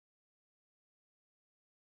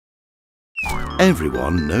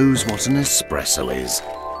Everyone knows what an espresso is.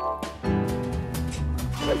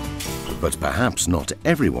 But perhaps not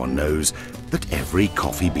everyone knows that every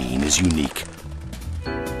coffee bean is unique.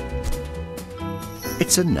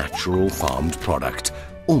 It's a natural farmed product,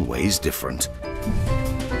 always different.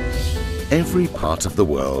 Every part of the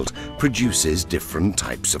world produces different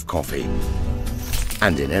types of coffee.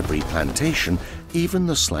 And in every plantation, even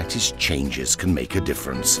the slightest changes can make a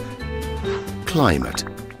difference. Climate,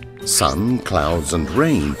 sun, clouds and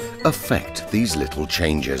rain affect these little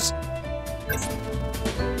changes.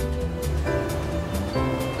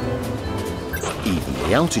 Even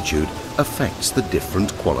the altitude affects the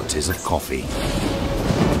different qualities of coffee.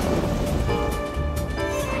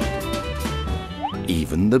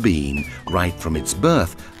 Even the bean, right from its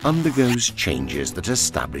birth, undergoes changes that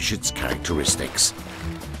establish its characteristics.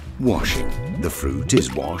 Washing. The fruit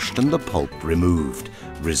is washed and the pulp removed.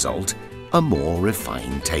 Result, a more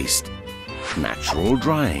refined taste. Natural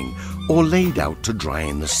drying, or laid out to dry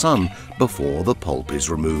in the sun before the pulp is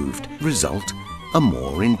removed. Result, a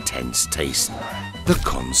more intense taste. The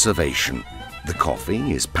conservation. The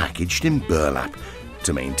coffee is packaged in burlap.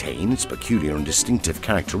 To maintain its peculiar and distinctive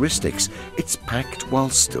characteristics, it's packed while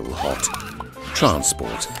still hot.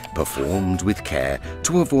 Transport, performed with care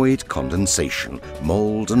to avoid condensation,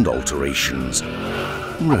 mold and alterations.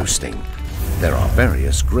 Roasting. There are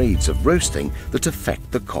various grades of roasting that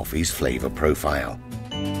affect the coffee's flavor profile.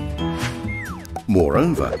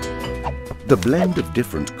 Moreover, the blend of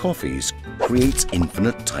different coffees creates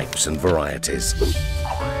infinite types and varieties.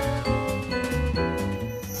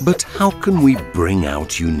 But how can we bring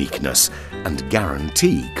out uniqueness and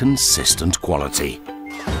guarantee consistent quality?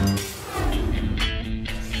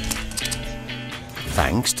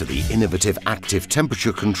 Thanks to the innovative active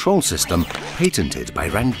temperature control system patented by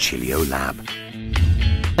Rancilio Lab.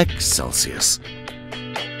 XCELSIUS.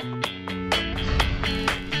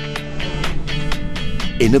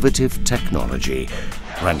 Innovative technology.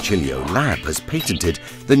 Rancilio Lab has patented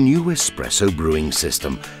the new espresso brewing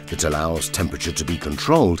system that allows temperature to be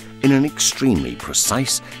controlled in an extremely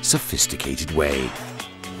precise, sophisticated way.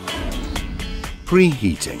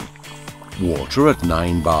 Preheating. Water at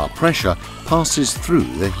 9 bar pressure passes through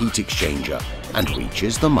the heat exchanger and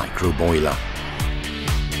reaches the microboiler.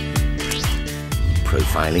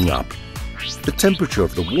 Profiling up. The temperature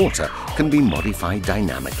of the water can be modified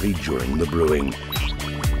dynamically during the brewing.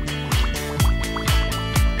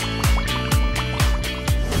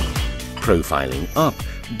 Profiling up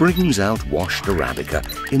brings out washed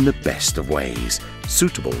Arabica in the best of ways,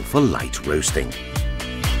 suitable for light roasting.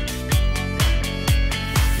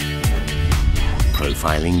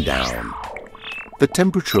 Profiling down. The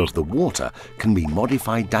temperature of the water can be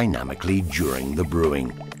modified dynamically during the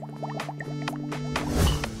brewing.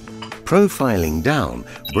 Profiling down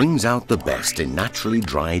brings out the best in naturally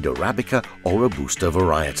dried Arabica or Robusta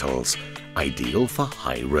varietals, ideal for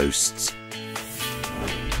high roasts.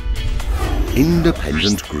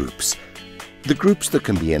 Independent groups. The groups that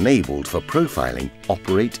can be enabled for profiling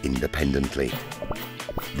operate independently.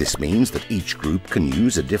 This means that each group can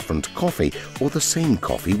use a different coffee or the same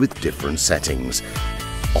coffee with different settings,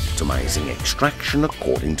 optimizing extraction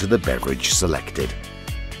according to the beverage selected.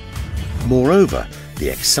 Moreover, the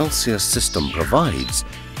XCELSIUS system provides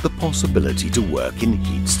the possibility to work in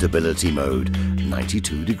heat stability mode,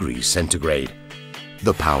 92 degrees centigrade.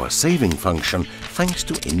 The power saving function thanks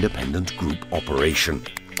to independent group operation,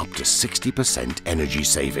 up to 60% energy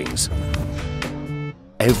savings.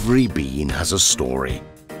 Every bean has a story,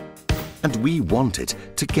 and we want it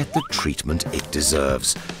to get the treatment it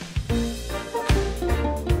deserves,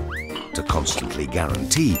 to constantly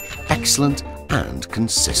guarantee excellent and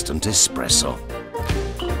consistent espresso.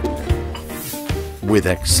 With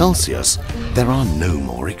XCELSIUS, there are no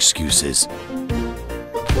more excuses.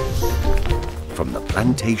 From the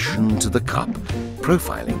plantation to the cup,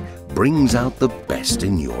 profiling brings out the best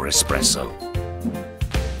in your espresso.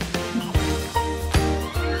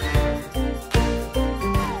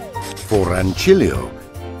 For Rancilio,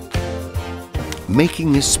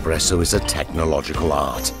 making espresso is a technological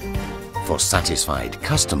art. For satisfied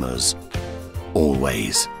customers,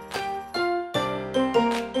 always.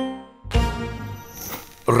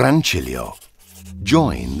 Rancilio.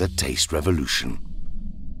 Join the taste revolution.